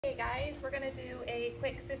Hey guys, we're going to do a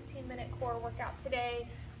quick 15-minute core workout today.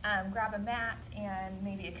 Grab a mat and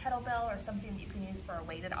maybe a kettlebell or something that you can use for a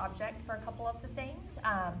weighted object for a couple of the things.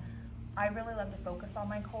 I really love to focus on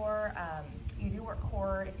my core. You do work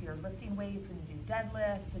core if you're lifting weights, when you do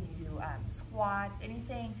deadlifts and you do squats,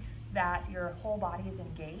 anything that your whole body is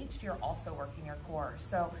engaged, you're also working your core.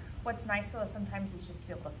 So what's nice though sometimes is just to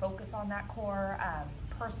be able to focus on that core.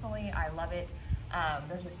 Personally, I love it.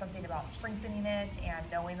 There's just something about strengthening it and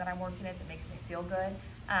knowing that I'm working it that makes me feel good.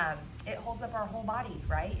 It holds up our whole body,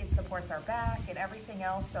 right? It supports our back and everything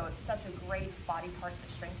else, so it's such a great body part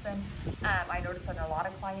to strengthen. I notice that a lot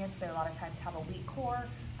of clients, they a lot of times have a weak core,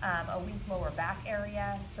 a weak lower back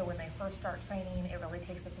area, so when they first start training, it really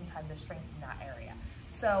takes us some time to strengthen that area.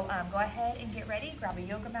 So go ahead and get ready, grab a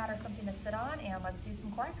yoga mat or something to sit on, and let's do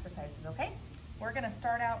some core exercises, okay? We're gonna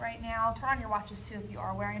start out right now. Turn on your watches too if you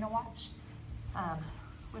are wearing a watch.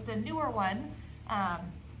 With the newer one,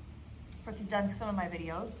 for if you've done some of my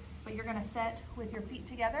videos, but you're gonna sit with your feet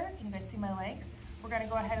together. Can you guys see my legs? We're gonna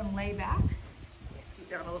go ahead and lay back. Scoot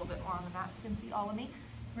down a little bit more on the mat so you can see all of me.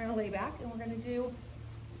 We're gonna lay back and we're gonna do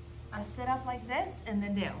a sit up like this and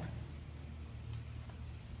then down.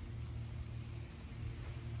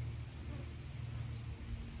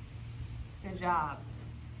 Good job.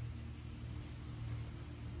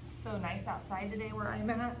 So nice outside today where I'm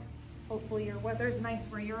at. Hopefully your weather's nice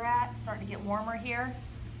where you're at. It's starting to get warmer here.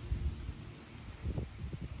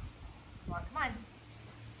 Come on, come on.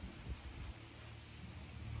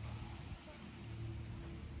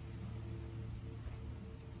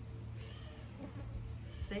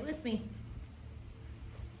 Stay with me.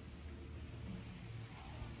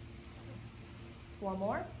 One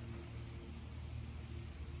more.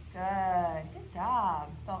 Good, good job.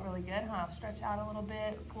 Felt really good, huh? Stretch out a little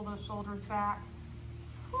bit, pull those shoulders back.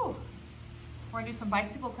 Whew. We're gonna do some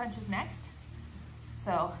bicycle crunches next.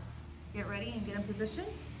 So get ready and get in position.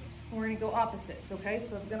 And we're gonna go opposites, okay?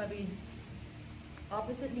 So it's gonna be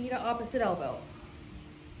opposite knee to opposite elbow.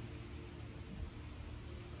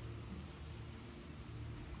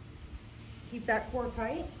 Keep that core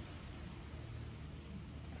tight.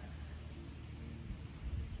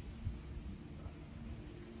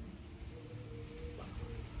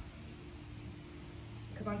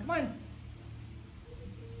 Come on, come on.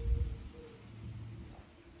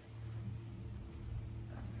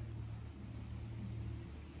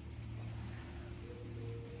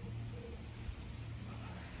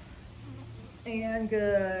 And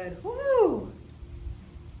good. Woo!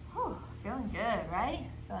 Whew, feeling good, right?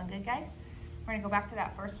 Feeling good, guys? We're gonna go back to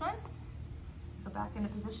that first one. So back into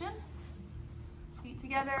position. Feet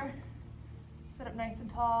together. Sit up nice and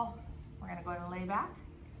tall. We're gonna go ahead and lay back.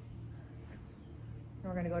 And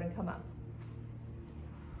we're gonna go ahead and come up.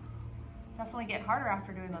 Definitely get harder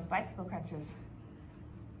after doing those bicycle crunches.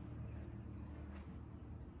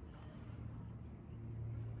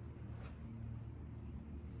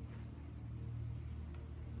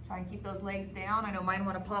 Try and keep those legs down. I know mine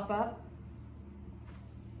want to pop up.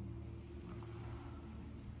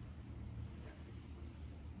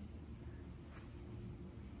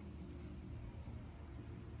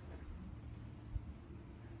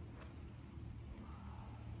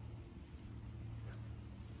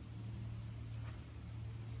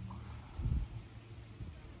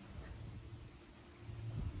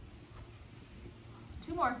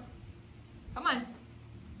 Two more. Come on.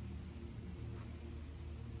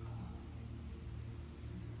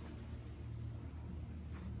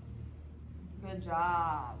 Good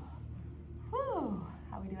job. Whew.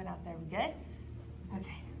 How are we doing out there? We good?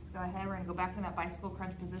 Okay, let's go ahead. We're gonna go back in that bicycle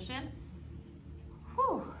crunch position.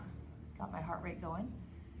 Whew. Got my heart rate going.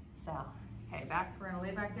 So, okay, back. We're gonna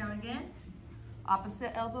lay back down again.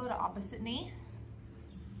 Opposite elbow to opposite knee.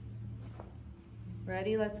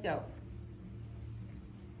 Ready? Let's go.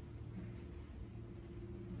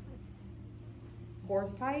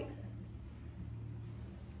 Core's tight.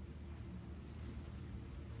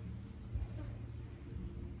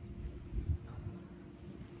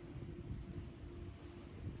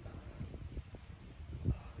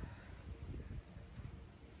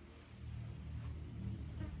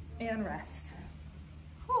 And rest.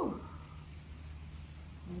 Whew.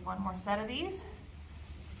 Need one more set of these.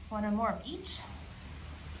 One or more of each.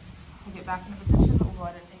 We'll get back into position, but we'll go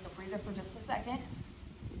ahead and take a breather for just a second.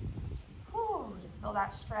 Whew. Just feel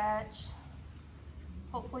that stretch.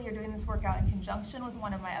 Hopefully you're doing this workout in conjunction with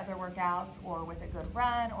one of my other workouts or with a good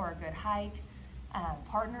run or a good hike.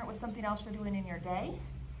 Partner it with something else you're doing in your day.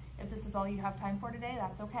 If this is all you have time for today,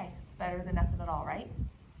 that's okay. It's better than nothing at all, right?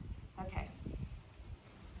 Okay.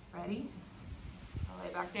 Ready? I'll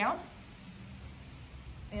lay back down.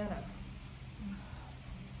 And up.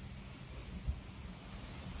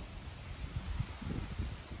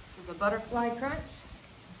 butterfly crunch.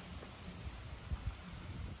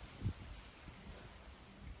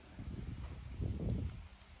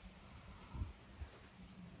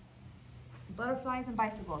 Butterflies and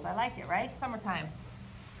bicycles. I like it, right? Summertime.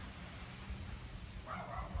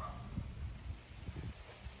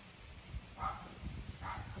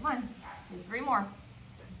 Come on. Do 3 more.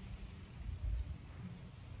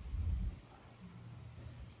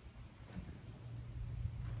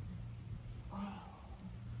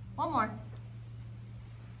 One more.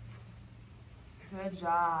 Good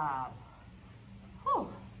job. Whew.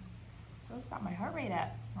 Those got my heart rate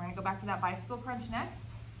up. We're gonna go back to that bicycle crunch next.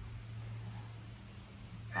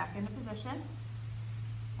 Back into position.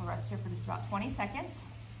 We'll rest here for just about 20 seconds.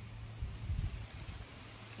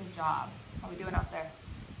 Good job. How are we doing out there?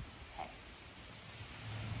 Okay.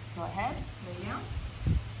 Go ahead, lay down.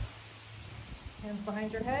 Hands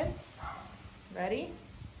behind your head. Ready?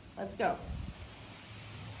 Let's go.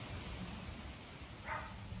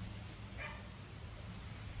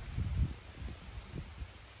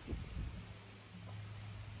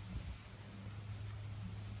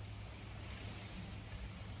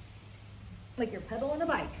 Like you're pedaling a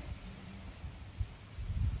bike.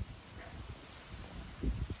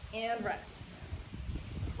 And rest.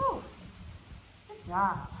 Whew. Good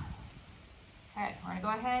job. Okay, we're gonna go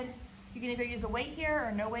ahead. You can either use a weight here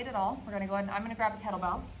or no weight at all. We're gonna go ahead and I'm gonna grab a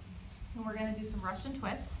kettlebell and we're gonna do some Russian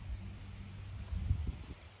twists.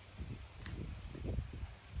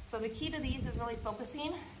 So the key to these is really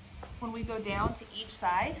focusing when we go down to each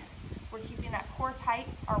side. We're keeping that core tight,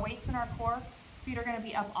 our weight's in our core. Feet are gonna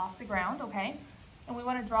be up off the ground, okay? And we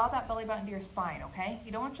wanna draw that belly button to your spine, okay?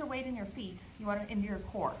 You don't want your weight in your feet, you want it into your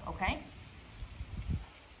core, okay?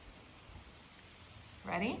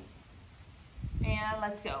 Ready? And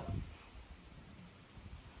let's go.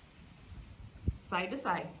 Side to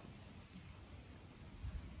side.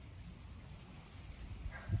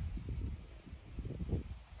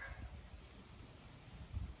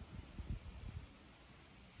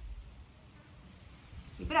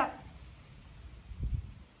 Keep it up.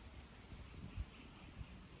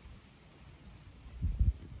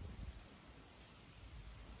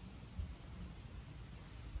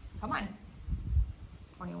 Come on.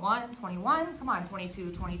 21, 21, come on,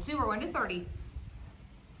 22, 22, we're going to 30.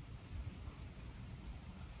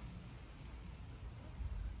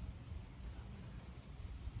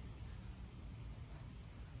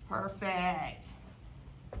 Perfect.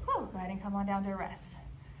 Whew, go ahead and come on down to rest.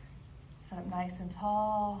 Sit up nice and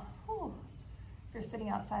tall. Whew. If you're sitting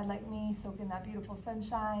outside like me, soak in that beautiful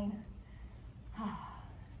sunshine.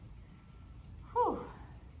 Whew.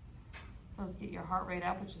 Those get your heart rate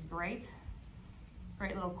up, which is great.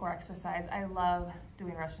 Great little core exercise. I love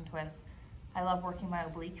doing Russian twists. I love working my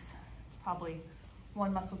obliques. It's probably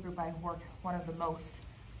one muscle group I work one of the most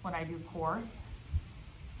when I do core.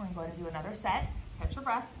 We're gonna go ahead and do another set. Catch your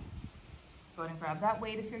breath. Go ahead and grab that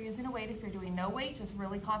weight if you're using a weight. If you're doing no weight, just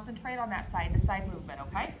really concentrate on that side to side movement,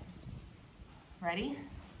 okay? Ready?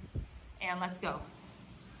 And let's go.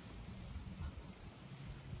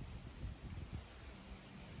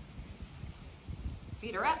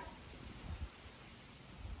 Feet are up.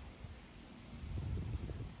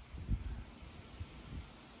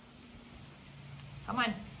 Come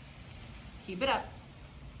on. Keep it up.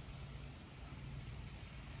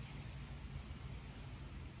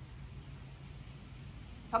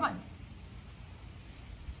 Come on.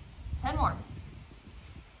 10 more.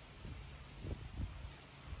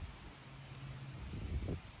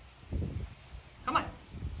 Come on.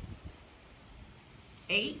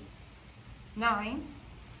 8, 9,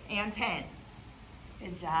 and 10.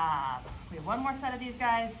 Good job. We have one more set of these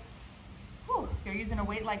guys. Whew. If you're using a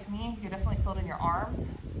weight like me, you definitely feel it in your arms.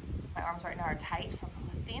 My arms right now are tight from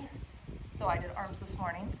lifting. So I did arms this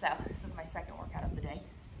morning, so this is my second workout of the day.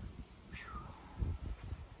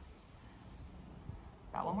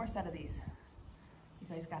 Got one more set of these.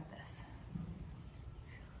 You guys got this.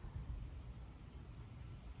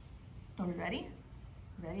 Are we ready?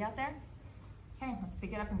 Ready out there? Okay, let's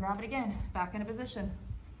pick it up and grab it again. Back into position.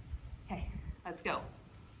 Okay, let's go.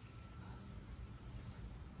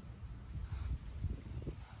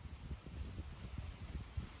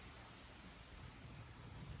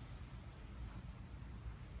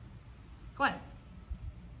 Come on.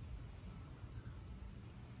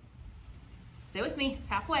 Stay with me,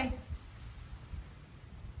 halfway.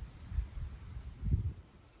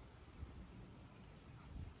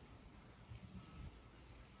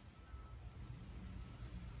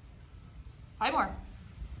 Five more.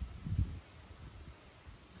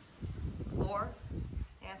 4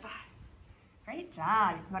 and 5. Great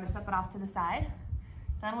job. You can go to step it off to the side.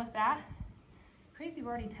 Done with that. Crazy,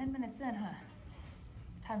 we're already 10 minutes in, huh?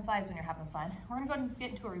 Time flies when you're having fun. We're gonna go and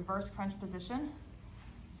get into a reverse crunch position.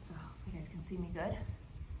 So you guys can see me good.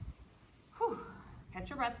 Whew.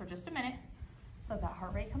 Catch your breath for just a minute. So let that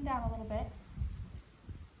heart rate come down a little bit.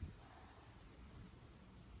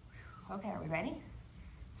 Okay, are we ready?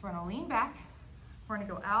 So we're gonna lean back. We're gonna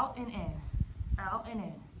go out and in, out and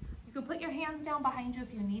in. You can put your hands down behind you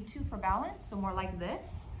if you need to for balance, so more like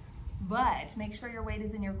this. But make sure your weight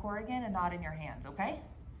is in your core again and not in your hands, okay?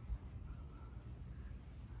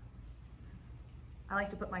 I like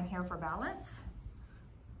to put mine here for balance.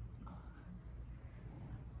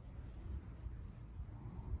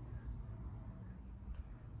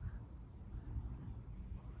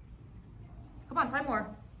 Come on, 5 more.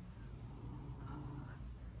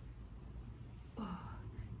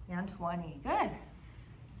 And 20, good.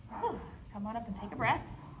 Whew. Come on up and take a breath.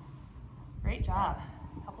 Great job.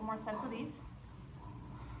 A couple more sets of these.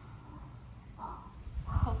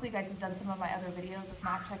 Hopefully you guys have done some of my other videos. If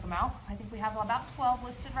not, check them out. I think we have about 12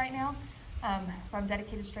 listed right now from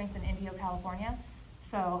Dedicated Strength in Indio, California.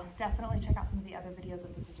 So definitely check out some of the other videos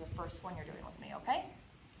if this is your first one you're doing with me, okay?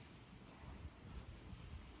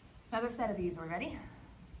 Another set of these, are we ready?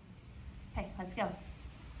 Okay, let's go.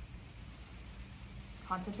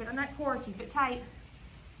 Concentrate on that core, keep it tight.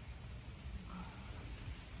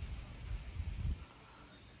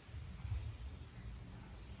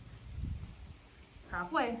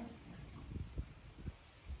 Halfway.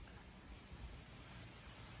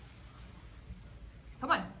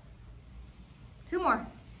 Come on. 2 more.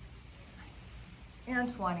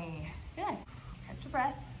 And 20. Good. Catch your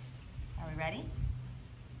breath. Are we ready?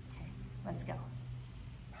 Okay, let's go.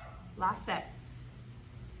 Last set.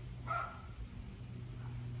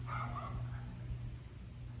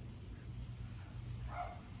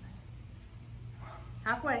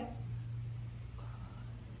 Halfway.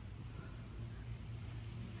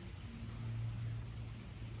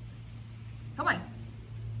 Come on.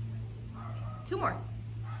 2 more.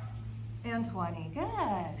 And 20. Good.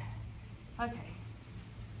 Okay.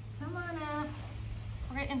 Come on up.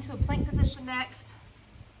 We're getting into a plank position next.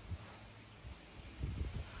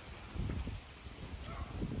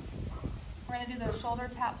 We're going to do those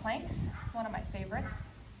shoulder tap planks. One of my favorites.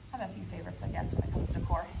 I have a few favorites, I guess, when it comes to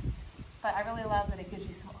core. But I really love that it gives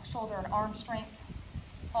you some shoulder and arm strength,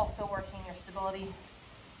 also working your stability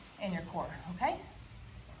and your core, okay?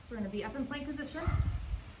 We're gonna be up in plank position.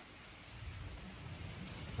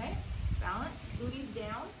 Okay, balance, booty's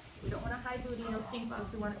down. We don't want a high booty, no stink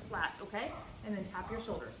bugs, we want it flat, okay? And then tap your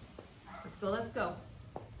shoulders. Let's go, let's go.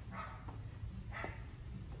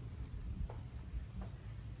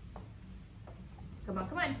 Come on,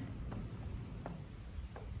 come on.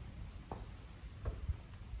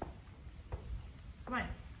 Come on.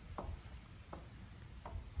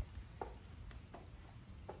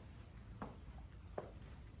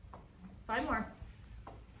 Five more.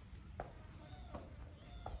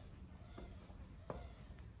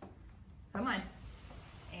 Come on.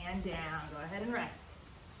 And down. Go ahead and rest.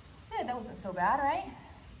 Good, that wasn't so bad, right?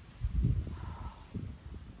 You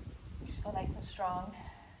just feel nice and strong.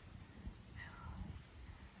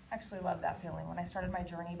 I actually love that feeling. When I started my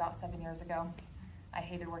journey about 7 years ago, I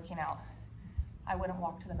hated working out. I wouldn't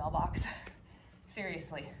walk to the mailbox,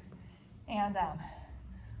 seriously. And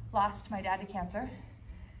lost my dad to cancer.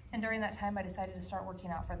 And during that time, I decided to start working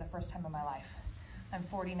out for the first time in my life. I'm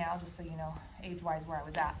 40 now, just so you know, age-wise where I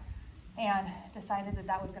was at. And decided that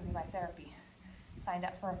that was gonna be my therapy. Signed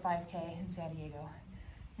up for a 5K in San Diego.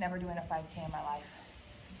 Never doing a 5K in my life.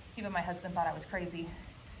 Even my husband thought I was crazy.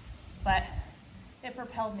 But it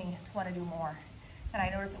propelled me to wanna do more. And I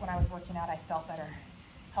noticed that when I was working out, I felt better.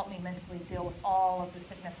 Helped me mentally deal with all of the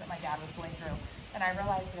sickness that my dad was going through. And I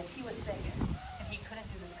realized that if he was sick and he couldn't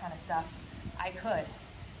do this kind of stuff, I could.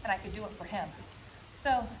 And I could do it for him.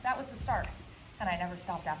 So that was the start. And I never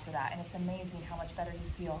stopped after that. And it's amazing how much better you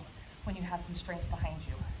feel when you have some strength behind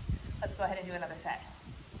you. Let's go ahead and do another set.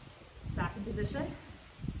 Back in position.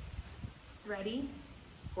 Ready?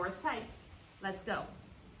 Core is tight. Let's go.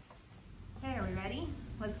 Okay, are we ready?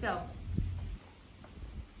 Let's go.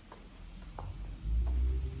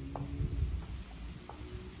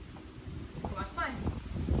 Come on, come on.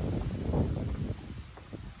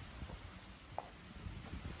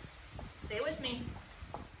 Stay with me.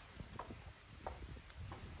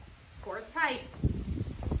 Core is tight.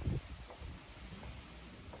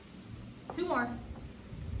 2 more.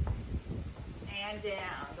 And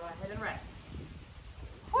down. Go ahead and rest.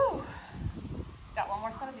 Whew. Got 1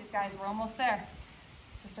 more set of these, guys. We're almost there.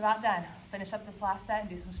 Just about done. Finish up this last set and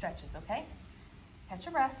do some stretches, okay? Catch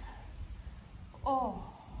your breath. Oh,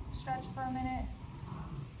 stretch for a minute.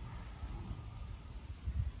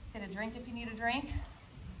 Get a drink if you need a drink.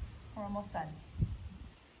 We're almost done.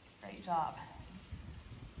 Great job.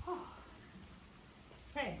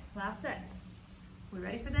 Okay, last set. We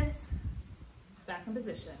ready for this? Back in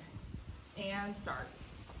position. And start.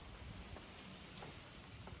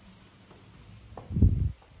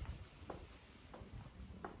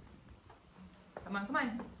 Come on, come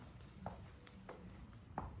on.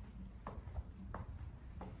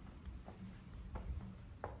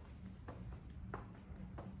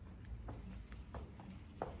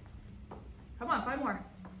 Come on, 5 more.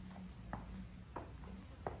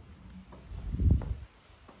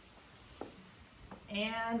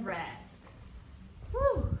 And rest.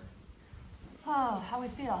 Whew. Oh, how we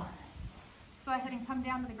feel? Go ahead and come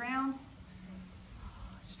down to the ground.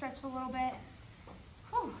 Stretch a little bit.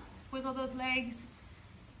 Whew. Wiggle those legs.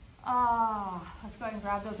 Let's go ahead and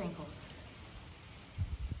grab those ankles.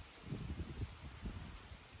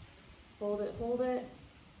 Hold it, hold it.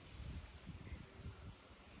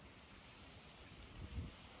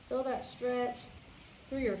 Feel that stretch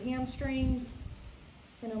through your hamstrings.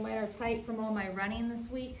 I know mine are tight from all my running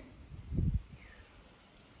this week.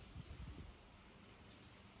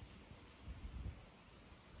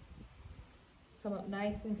 Come up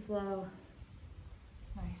nice and slow.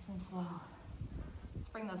 Nice and slow. Let's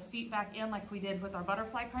bring those feet back in like we did with our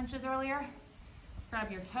butterfly crunches earlier.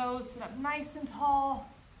 Grab your toes, sit up nice and tall.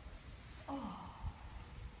 Oh.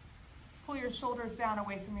 Pull your shoulders down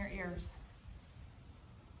away from your ears.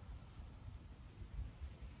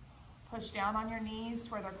 Push down on your knees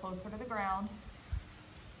to where they're closer to the ground.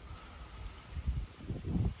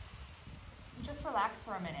 And just relax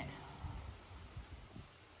for a minute.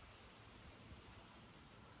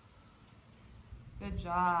 Good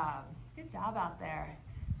job. Good job out there.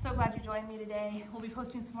 So glad you joined me today. We'll be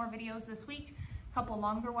posting some more videos this week, a couple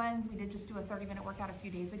longer ones. We did just do a 30-minute workout a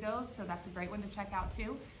few days ago, so that's a great one to check out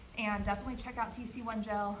too. And definitely check out TC1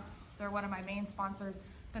 Gel. They're one of my main sponsors.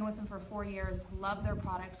 Been with them for 4 years. Love their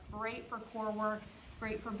products. Great for core work.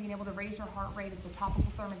 Great for being able to raise your heart rate. It's a topical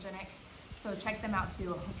thermogenic. So check them out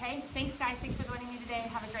too, okay? Thanks guys, thanks for joining me today.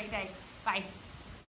 Have a great day. Bye.